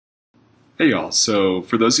Hey y'all, so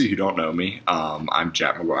for those of you who don't know me, I'm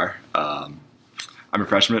Jack McGuire. I'm a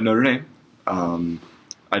freshman at Notre Dame.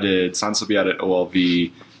 I did Science Olympiad at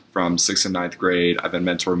OLV from 6th and 9th grade. I've been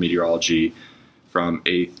mentor meteorology from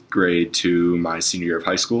 8th grade to my senior year of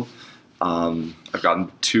high school. I've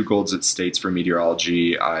gotten 2 golds at states for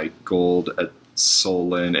meteorology. I gold at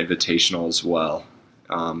Solon Invitational as well.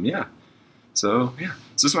 So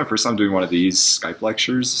this is my first time doing one of these Skype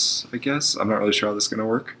lectures, I guess. I'm not really sure how this is going to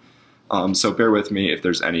work. So bear with me if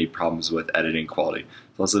there's any problems with editing quality.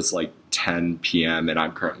 Plus it's like 10 p.m. and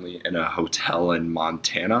I'm currently in a hotel in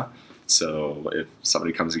Montana. So if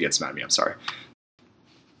somebody comes and gets mad at me, I'm sorry.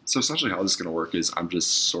 So essentially how this is going to work is I'm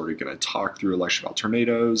just sort of going to talk through a lecture about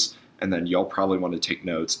tornadoes, and then y'all probably want to take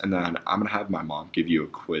notes, and then I'm going to have my mom give you a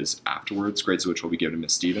quiz afterwards, grades of which will be given to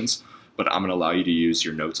Miss Stevens, but I'm going to allow you to use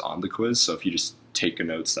your notes on the quiz, so if you just take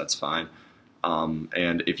notes, that's fine.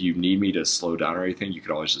 And if you need me to slow down or anything, you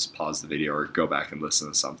could always just pause the video or go back and listen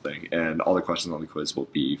to something, and all the questions on the quiz will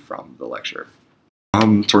be from the lecture.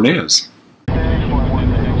 Tornadoes.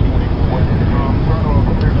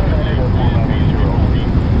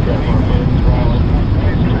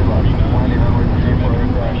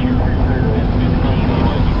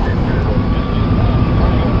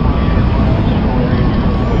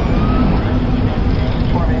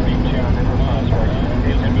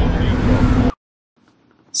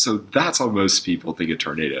 So that's how most people think of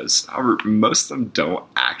tornadoes. However, most of them don't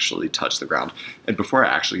actually touch the ground. And before I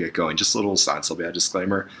actually get going, just a little Science Olympiad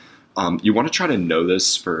disclaimer. You want to try to know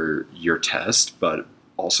this for your test, but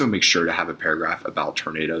also make sure to have a paragraph about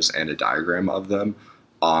tornadoes and a diagram of them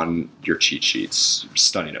on your cheat sheets,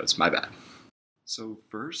 study notes, my bad. So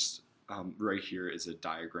first, right here is a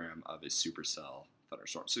diagram of a supercell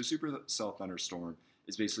thunderstorm. So supercell thunderstorm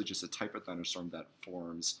is basically just a type of thunderstorm that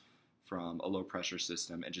forms from a low pressure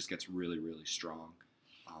system and just gets really, really strong.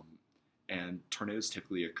 And tornadoes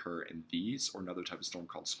typically occur in these or another type of storm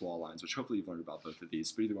called squall lines, which hopefully you've learned about both of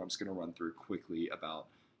these, but either way I'm just going to run through quickly about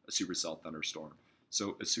a supercell thunderstorm.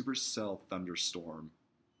 So a supercell thunderstorm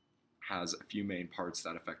has a few main parts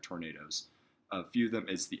that affect tornadoes. A few of them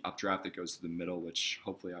is the updraft that goes to the middle, which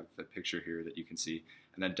hopefully I have a picture here that you can see,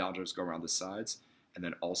 and then downdrafts go around the sides. And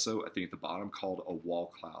then also a thing at the bottom called a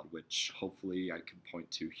wall cloud, which hopefully I can point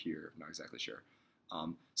to here. I'm not exactly sure.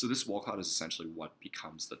 So this wall cloud is essentially what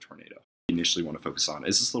becomes the tornado. You initially want to focus on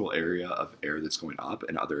is this little area of air that's going up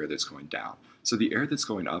and other air that's going down. So the air that's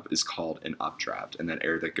going up is called an updraft, and then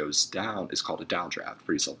air that goes down is called a downdraft.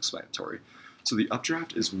 Pretty self-explanatory. So the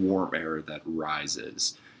updraft is warm air that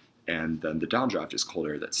rises, and then the downdraft is cold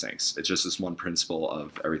air that sinks. It's just this one principle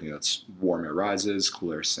of everything that's warm air rises,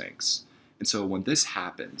 cool air sinks. And so when this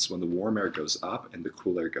happens, when the warm air goes up and the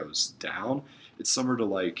cool air goes down, it's similar to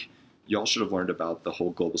like, y'all should have learned about the whole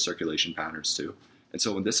global circulation patterns too. And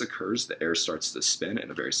so when this occurs, the air starts to spin in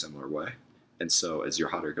a very similar way. And so as your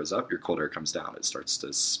hot air goes up, your cold air comes down, it starts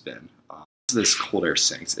to spin. As this cold air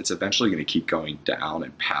sinks, it's eventually going to keep going down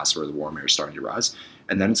and pass where the warm air is starting to rise.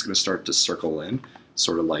 And then it's going to start to circle in,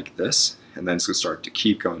 sort of like this. And then it's going to start to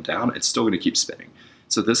keep going down. It's still going to keep spinning.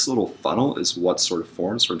 So this little funnel is what sort of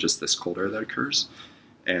forms from just this cold air that occurs.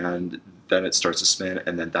 And then it starts to spin,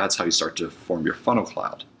 and then that's how you start to form your funnel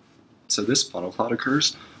cloud. So this funnel cloud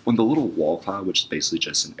occurs when the little wall cloud, which is basically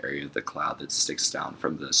just an area of the cloud that sticks down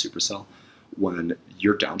from the supercell, when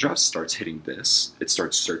your downdraft starts hitting this, it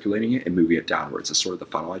starts circulating it and moving it downwards. It's sort of the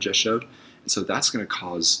funnel I just showed. And so that's going to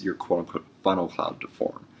cause your quote-unquote funnel cloud to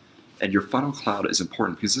form. And your funnel cloud is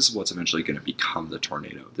important because this is what's eventually going to become the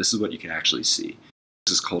tornado. This is what you can actually see.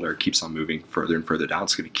 This cold air keeps on moving further and further down.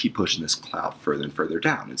 It's going to keep pushing this cloud further and further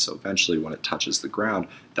down. And so eventually when it touches the ground,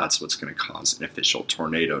 that's what's going to cause an official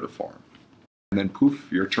tornado to form. And then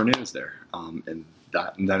poof, your tornado's there. And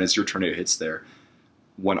then as your tornado hits there,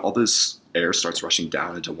 when all this air starts rushing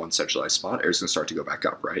down into one centralized spot, air's going to start to go back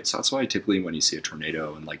up, right? So that's why typically when you see a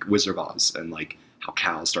tornado in like Wizard of Oz and like how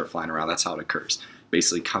cows start flying around, that's how it occurs.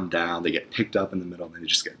 Basically come down, they get picked up in the middle, and then they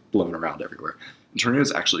just get blown around everywhere. And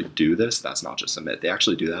tornadoes actually do this. That's not just a myth. They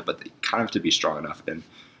actually do that, but they kind of have to be strong enough. And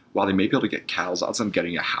while they may be able to get cows, odds on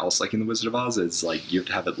getting a house like in the Wizard of Oz, it's like you have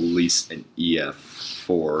to have at least an EF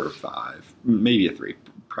 4 or 5, maybe a 3,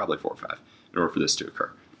 probably 4 or 5, in order for this to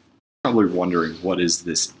occur. You're probably wondering, what is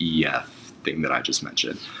this EF thing that I just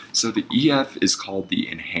mentioned? So the EF is called the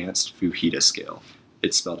Enhanced Fujita Scale.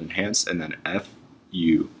 It's spelled enhanced and then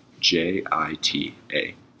Fujita,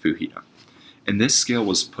 Fujita. And this scale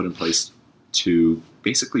was put in place to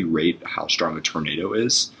basically rate how strong a tornado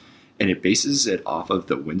is, and it bases it off of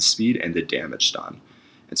the wind speed and the damage done.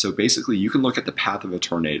 And so basically you can look at the path of a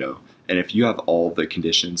tornado, and if you have all the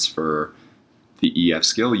conditions for the EF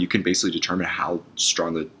scale, you can basically determine how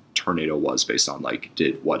strong the tornado was based on like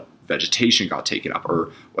what vegetation got taken up,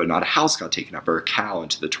 or whether or not a house got taken up, or a cow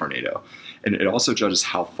into the tornado. And it also judges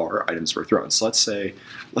how far items were thrown. So let's say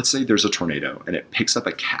there's a tornado and it picks up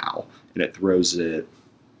a cow and it throws it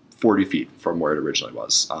 40 feet from where it originally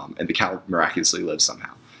was, and the cow miraculously lives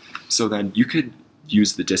somehow. So then you could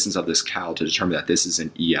use the distance of this cow to determine that this is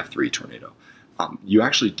an EF3 tornado. You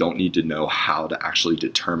actually don't need to know how to actually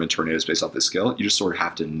determine tornadoes based off this skill. You just sort of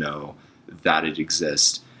have to know that it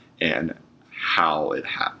exists and how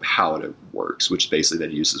it works, which basically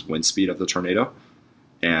that uses wind speed of the tornado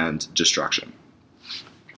and destruction.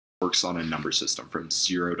 It works on a number system from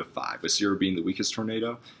 0 to 5, with 0 being the weakest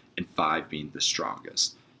tornado and 5 being the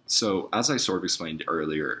strongest. So as I sort of explained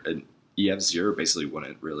earlier, an EF0 basically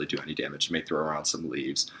wouldn't really do any damage. You may throw around some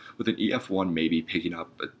leaves. With an EF1 maybe picking up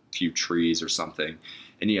a few trees or something.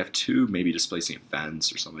 An EF2 maybe displacing a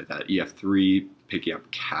fence or something like that. EF3 picking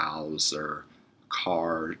up cows or a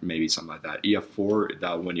car, maybe something like that. EF4,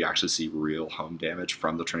 that when you actually see real home damage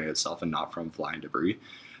from the tornado itself and not from flying debris.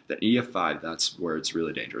 Then EF5, that's where it's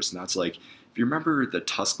really dangerous. And that's like, if you remember the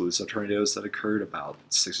Tuscaloosa tornadoes that occurred about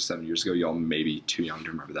 6 or 7 years ago, y'all may be too young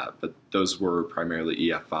to remember that, but those were primarily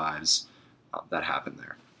EF5s that happened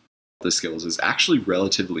there. The skills is actually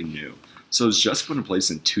relatively new. So it was just put in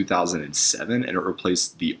place in 2007, and it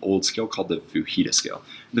replaced the old skill called the Fujita skill.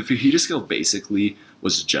 The Fujita skill basically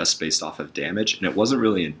was just based off of damage, and it wasn't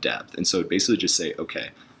really in depth. And so it basically just say, okay,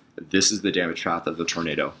 this is the damage path of the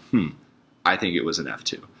tornado. I think it was an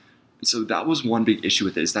F2. So that was one big issue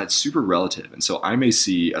with it, is that's super relative. And so I may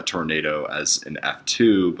see a tornado as an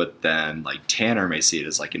F2, but then like Tanner may see it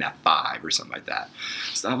as like an F5 or something like that.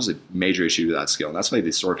 So that was a major issue with that skill. And that's why they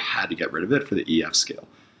sort of had to get rid of it for the EF skill,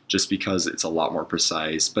 just because it's a lot more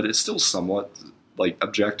precise, but it's still somewhat like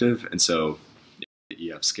objective. And so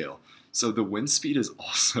the EF skill. So the wind speed is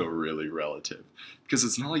also really relative, because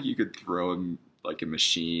it's not like you could throw like a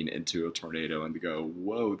machine into a tornado and go,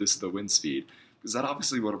 whoa, this is the wind speed. Because that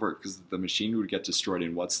obviously would have worked, because the machine would get destroyed,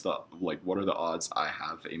 and what are the odds I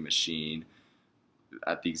have a machine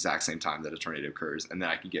at the exact same time that a tornado occurs, and then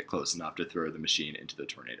I can get close enough to throw the machine into the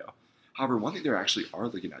tornado. However, one thing they actually are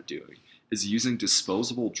looking at doing is using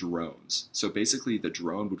disposable drones. So basically the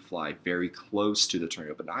drone would fly very close to the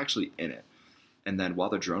tornado, but not actually in it. And then while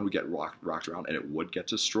the drone would get rocked around and it would get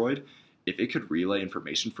destroyed, if it could relay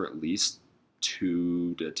information for at least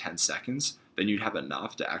 2 to 10 seconds, then you'd have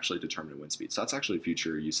enough to actually determine wind speed. So that's actually a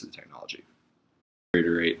future use of the technology.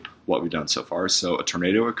 Reiterate what we've done so far. So a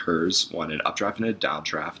tornado occurs when an updraft and a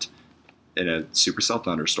downdraft in a supercell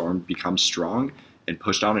thunderstorm becomes strong and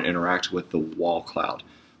push down and interact with the wall cloud,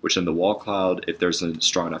 which in the wall cloud, if there's a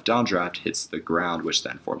strong enough downdraft, hits the ground, which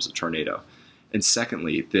then forms a tornado. And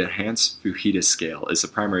secondly, the enhanced Fujita scale is the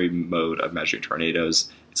primary mode of measuring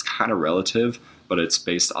tornadoes. It's kind of relative, but it's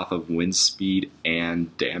based off of wind speed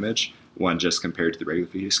and damage, when just compared to the regular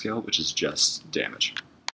Fujita scale, which is just damage.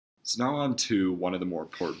 So now on to one of the more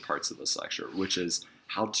important parts of this lecture, which is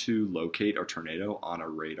how to locate a tornado on a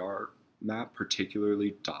radar map,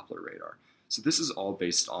 particularly Doppler radar. So this is all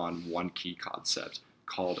based on one key concept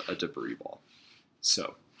called a debris ball.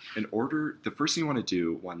 So the first thing you want to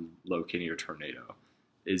do when locating a tornado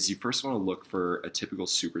is you first want to look for a typical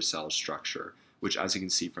supercell structure, which, as you can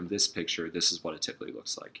see from this picture, this is what it typically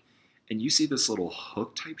looks like. And you see this little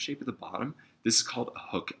hook type shape at the bottom. This is called a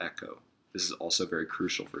hook echo. This is also very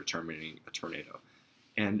crucial for determining a tornado.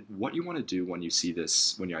 And what you want to do when you see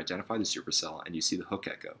this, when you identify the supercell and you see the hook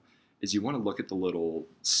echo, is you want to look at the little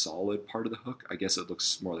solid part of the hook. I guess it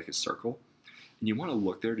looks more like a circle. And you want to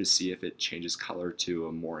look there to see if it changes color to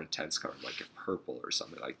a more intense color, like a purple or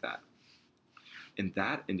something like that. And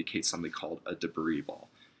that indicates something called a debris ball.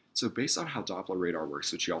 So based on how Doppler radar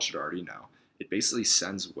works, which you all should already know, it basically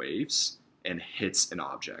sends waves and hits an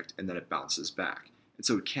object, and then it bounces back. And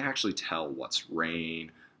so it can't actually tell what's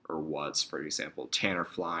rain or what's, for example, Tanner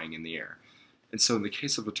flying in the air. And so in the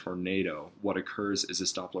case of a tornado, what occurs is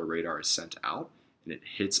this Doppler radar is sent out, and it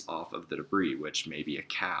hits off of the debris, which may be a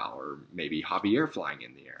cow or maybe Javier flying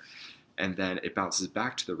in the air. And then it bounces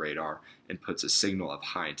back to the radar and puts a signal of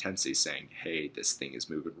high intensity saying, hey, this thing is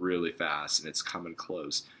moving really fast and it's coming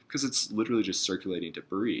close, because it's literally just circulating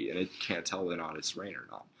debris and it can't tell whether or not it's rain or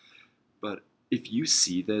not. But if you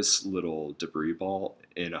see this little debris ball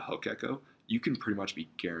in a hook echo, you can pretty much be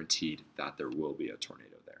guaranteed that there will be a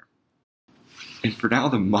tornado there. And for now,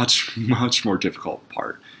 the much, much more difficult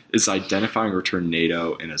part is identifying a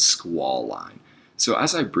tornado in a squall line. So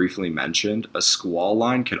as I briefly mentioned, a squall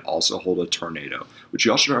line can also hold a tornado, which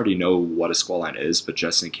you all should already know what a squall line is, but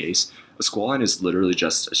just in case, a squall line is literally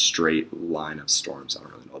just a straight line of storms. I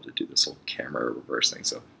don't really know how to do this whole camera reverse thing.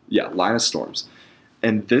 So yeah, line of storms.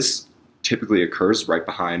 And this typically occurs right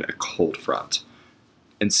behind a cold front.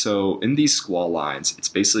 And so in these squall lines, it's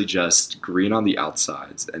basically just green on the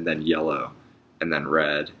outsides, and then yellow, and then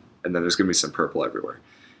red, and then there's going to be some purple everywhere.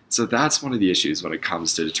 So that's one of the issues when it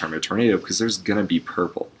comes to determining a tornado, because there's going to be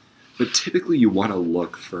purple. But typically you want to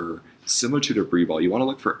look for, similar to debris ball, you want to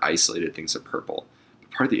look for isolated things of purple.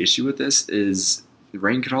 But part of the issue with this is the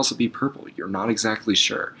rain could also be purple. You're not exactly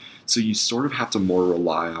sure. So you sort of have to more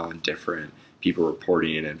rely on different people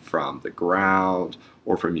reporting it in from the ground,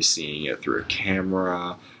 or from you seeing it through a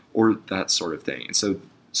camera, or that sort of thing. And so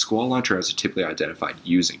squall line tornadoes are typically identified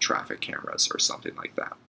using traffic cameras or something like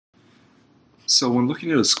that. So when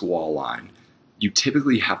looking at a squall line, you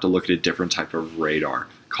typically have to look at a different type of radar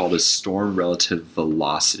called a storm relative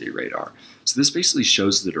velocity radar. So this basically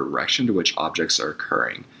shows the direction to which objects are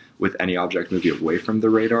occurring, with any object moving away from the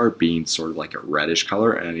radar being sort of like a reddish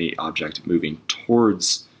color, and any object moving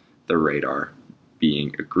towards the radar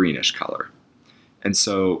being a greenish color. And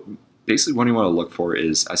so basically what you want to look for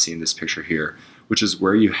is, I see in this picture here, which is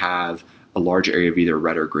where you have a large area of either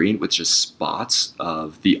red or green with just spots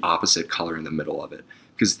of the opposite color in the middle of it.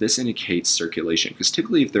 Because this indicates circulation. Because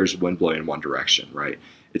typically if there's wind blowing in one direction, right,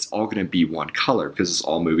 it's all going to be one color because it's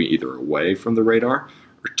all moving either away from the radar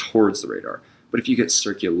or towards the radar. But if you get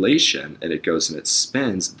circulation and it goes and it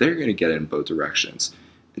spins, they're going to get in both directions.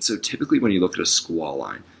 And so typically when you look at a squall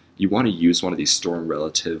line, you want to use one of these storm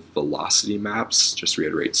relative velocity maps, just to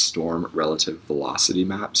reiterate, storm relative velocity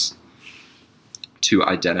maps, to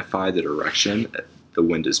identify the direction the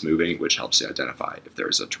wind is moving, which helps you identify if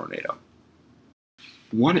there's a tornado.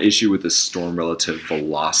 One issue with the storm relative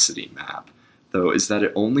velocity map, though, is that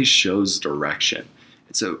it only shows direction.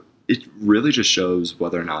 And so it really just shows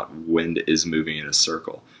whether or not wind is moving in a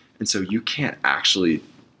circle. And so you can't actually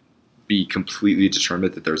be completely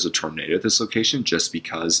determined that there's a tornado at this location just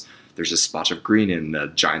because there's a spot of green and a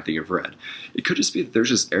giant thing of red. It could just be that there's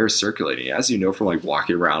just air circulating. As you know from like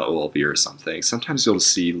walking around OLV or something, sometimes you'll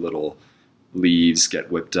see little leaves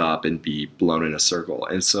get whipped up and be blown in a circle.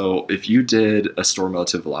 And so if you did a storm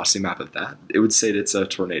relative velocity map of that, it would say that it's a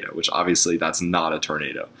tornado, which obviously that's not a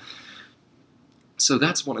tornado. So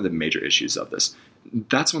that's one of the major issues of this.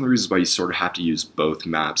 That's one of the reasons why you sort of have to use both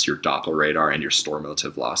maps, your Doppler radar and your storm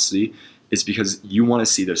relative velocity, is because you want to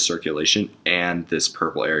see the circulation and this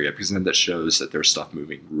purple area, because then that shows that there's stuff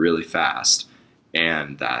moving really fast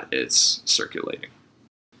and that it's circulating.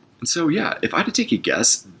 And so yeah, if I had to take a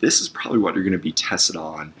guess, this is probably what you're going to be tested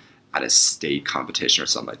on at a state competition or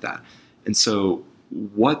something like that. And so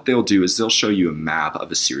what they'll do is they'll show you a map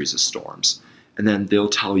of a series of storms, and then they'll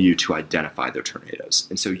tell you to identify their tornadoes.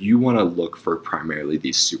 And so you want to look for primarily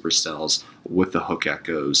these supercells with the hook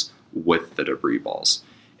echoes, with the debris balls.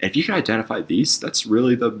 And if you can identify these, that's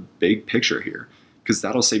really the big picture here, because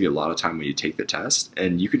that'll save you a lot of time when you take the test.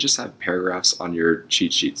 And you could just have paragraphs on your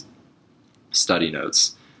cheat sheets, study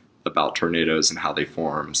notes about tornadoes and how they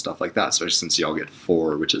form, stuff like that, especially since y'all get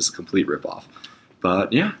 4, which is a complete ripoff.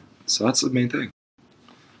 But yeah, so that's the main thing.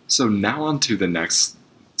 So now on to the next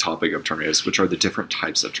topic of tornadoes, which are the different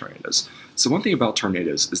types of tornadoes. So one thing about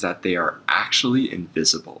tornadoes is that they are actually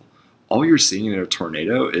invisible. All you're seeing in a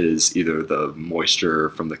tornado is either the moisture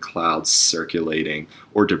from the clouds circulating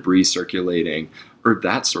or debris circulating or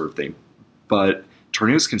that sort of thing. But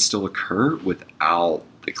tornadoes can still occur without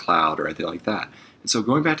the cloud or anything like that. And so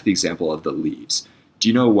going back to the example of the leaves, do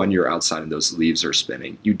you know when you're outside and those leaves are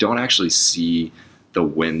spinning, you don't actually see the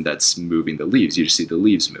wind that's moving the leaves, you just see the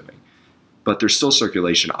leaves moving. But there's still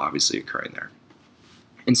circulation obviously occurring there.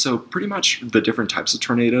 And so pretty much the different types of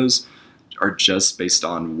tornadoes are just based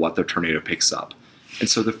on what the tornado picks up. And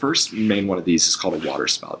so the first main one of these is called a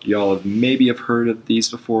waterspout. Y'all maybe have heard of these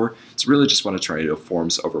before. It's really just when a tornado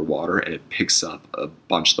forms over water and it picks up a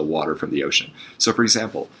bunch of the water from the ocean. So for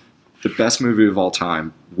example, the best movie of all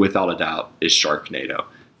time, without a doubt, is Sharknado.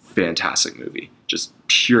 Fantastic movie, just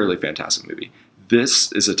purely fantastic movie.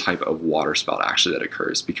 This is a type of waterspout actually that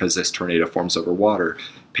occurs because this tornado forms over water,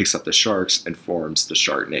 picks up the sharks, and forms the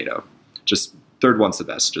Sharknado. Just third one's the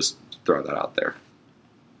best, just throw that out there.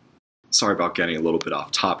 Sorry about getting a little bit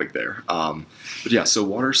off topic there. But yeah, so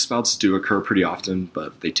waterspouts do occur pretty often,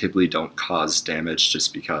 but they typically don't cause damage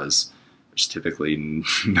just because there's typically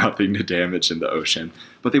nothing to damage in the ocean.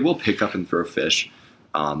 But they will pick up and throw fish,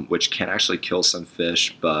 which can actually kill some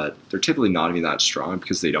fish, but they're typically not even that strong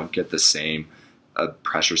because they don't get the same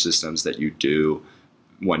pressure systems that you do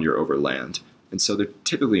when you're over land. And so they're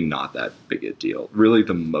typically not that big a deal. Really,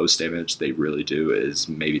 the most damage they really do is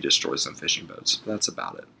maybe destroy some fishing boats. That's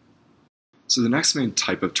about it. So the next main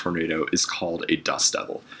type of tornado is called a dust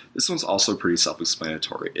devil. This one's also pretty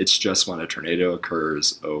self-explanatory. It's just when a tornado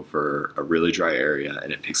occurs over a really dry area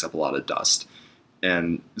and it picks up a lot of dust.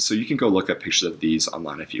 And so you can go look at pictures of these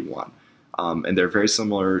online if you want. And they're very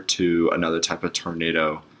similar to another type of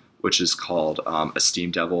tornado, which is called a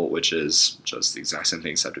steam devil, which is just the exact same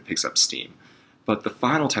thing except it picks up steam. But the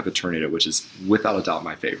final type of tornado, which is without a doubt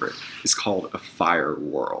my favorite, is called a fire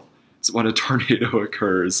whirl. It's when a tornado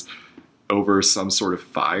occurs over some sort of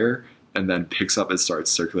fire and then picks up and starts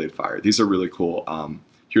circulating fire. These are really cool.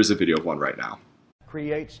 Here's a video of one right now.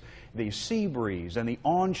 Creates the sea breeze and the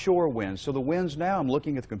onshore winds. So the winds now, I'm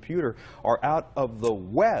looking at the computer, are out of the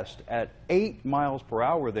west at 8 miles per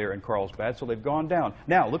hour there in Carlsbad, so they've gone down.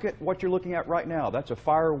 Now look at what you're looking at right now. That's a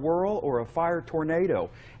fire whirl or a fire tornado.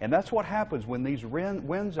 And that's what happens when these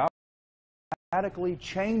winds are dramatically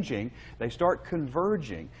changing. They start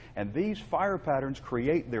converging, and these fire patterns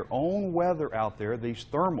create their own weather out there, these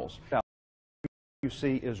thermals. You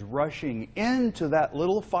see is rushing into that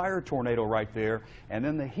little fire tornado right there, and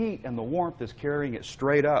then the heat and the warmth is carrying it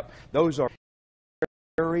straight up. Those are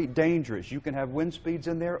very dangerous. You can have wind speeds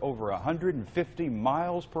in there over 150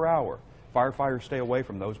 miles per hour. Firefighters stay away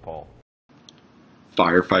from those, Paul.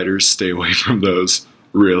 Firefighters stay away from those.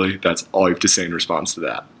 Really? That's all you have to say in response to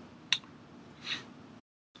that.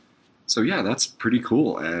 So yeah, that's pretty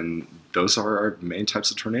cool, and those are our main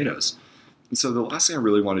types of tornadoes. And so the last thing I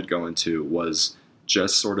really wanted to go into was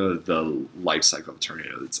just sort of the life cycle of a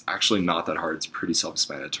tornado. It's actually not that hard. It's pretty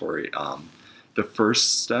self-explanatory. The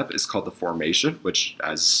first step is called the formation, which,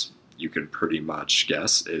 as you can pretty much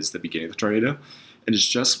guess, is the beginning of the tornado. And it's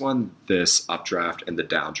just when this updraft and the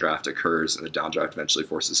downdraft occurs, and the downdraft eventually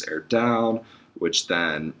forces air down, which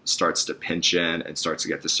then starts to pinch in and starts to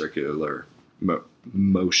get the circular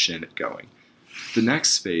motion going. The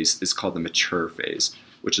next phase is called the mature phase,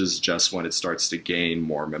 which is just when it starts to gain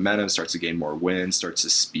more momentum, starts to gain more wind, starts to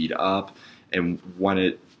speed up, and when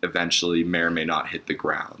it eventually may or may not hit the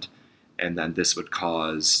ground. And then this would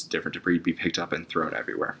cause different debris to be picked up and thrown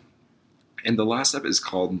everywhere. And the last step is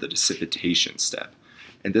called the dissipation step.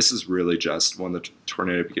 And this is really just when the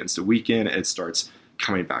tornado begins to weaken, it starts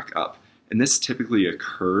coming back up. And this typically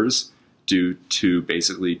occurs due to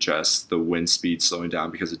basically just the wind speed slowing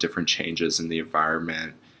down because of different changes in the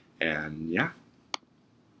environment. And yeah.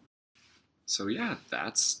 So yeah,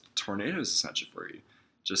 that's tornadoes essentially for you.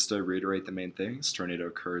 Just to reiterate the main things, tornado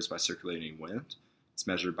occurs by circulating wind. It's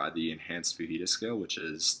measured by the enhanced Fujita scale, which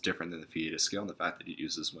is different than the Fujita scale in the fact that it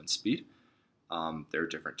uses wind speed. There are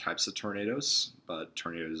different types of tornadoes, but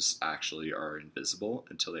tornadoes actually are invisible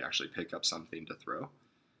until they actually pick up something to throw.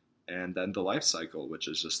 And then the life cycle, which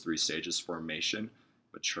is just 3 stages: formation,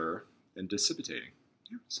 mature, and dissipating.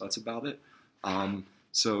 Yeah, so that's about it.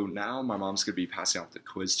 So now my mom's going to be passing out the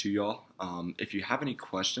quiz to y'all. If you have any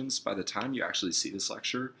questions, by the time you actually see this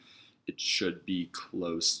lecture, it should be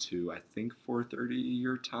close to, I think, 4:30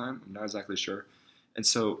 your time. I'm not exactly sure. And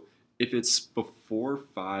so if it's before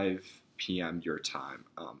 5 p.m. your time,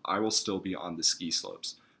 I will still be on the ski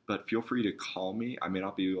slopes. But feel free to call me. I may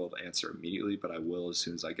not be able to answer immediately, but I will as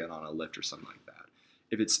soon as I get on a lift or something like that.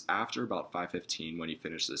 If it's after about 5:15 when you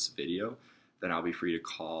finish this video, then I'll be free to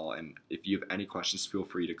call. And if you have any questions, feel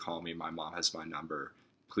free to call me. My mom has my number.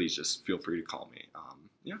 Please just feel free to call me.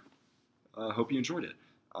 Yeah, hope you enjoyed it.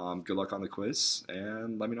 Good luck on the quiz,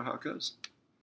 and let me know how it goes.